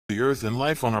The Earth and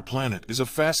life on our planet is a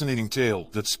fascinating tale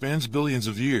that spans billions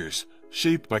of years,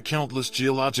 shaped by countless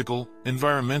geological,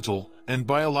 environmental, and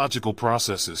biological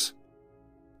processes.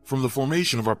 From the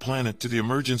formation of our planet to the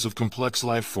emergence of complex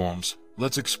life forms,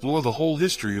 let's explore the whole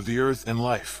history of the Earth and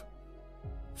life.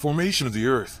 Formation of the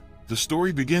Earth. The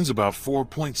story begins about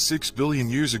 4.6 billion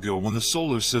years ago when the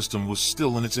solar system was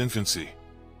still in its infancy.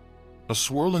 A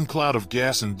swirling cloud of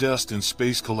gas and dust in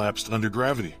space collapsed under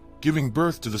gravity, giving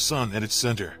birth to the Sun at its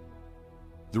center.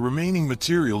 The remaining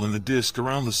material in the disk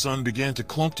around the Sun began to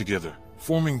clump together,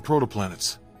 forming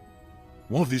protoplanets.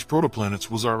 One of these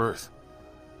protoplanets was our Earth.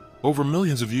 Over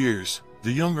millions of years,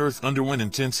 the young Earth underwent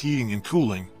intense heating and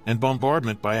cooling, and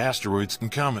bombardment by asteroids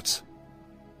and comets.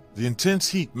 The intense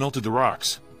heat melted the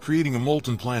rocks, creating a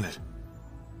molten planet.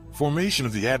 Formation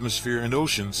of the atmosphere and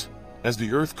oceans. As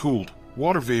the Earth cooled,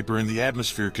 water vapor in the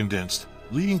atmosphere condensed,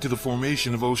 leading to the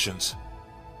formation of oceans.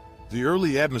 The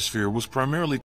early atmosphere was primarily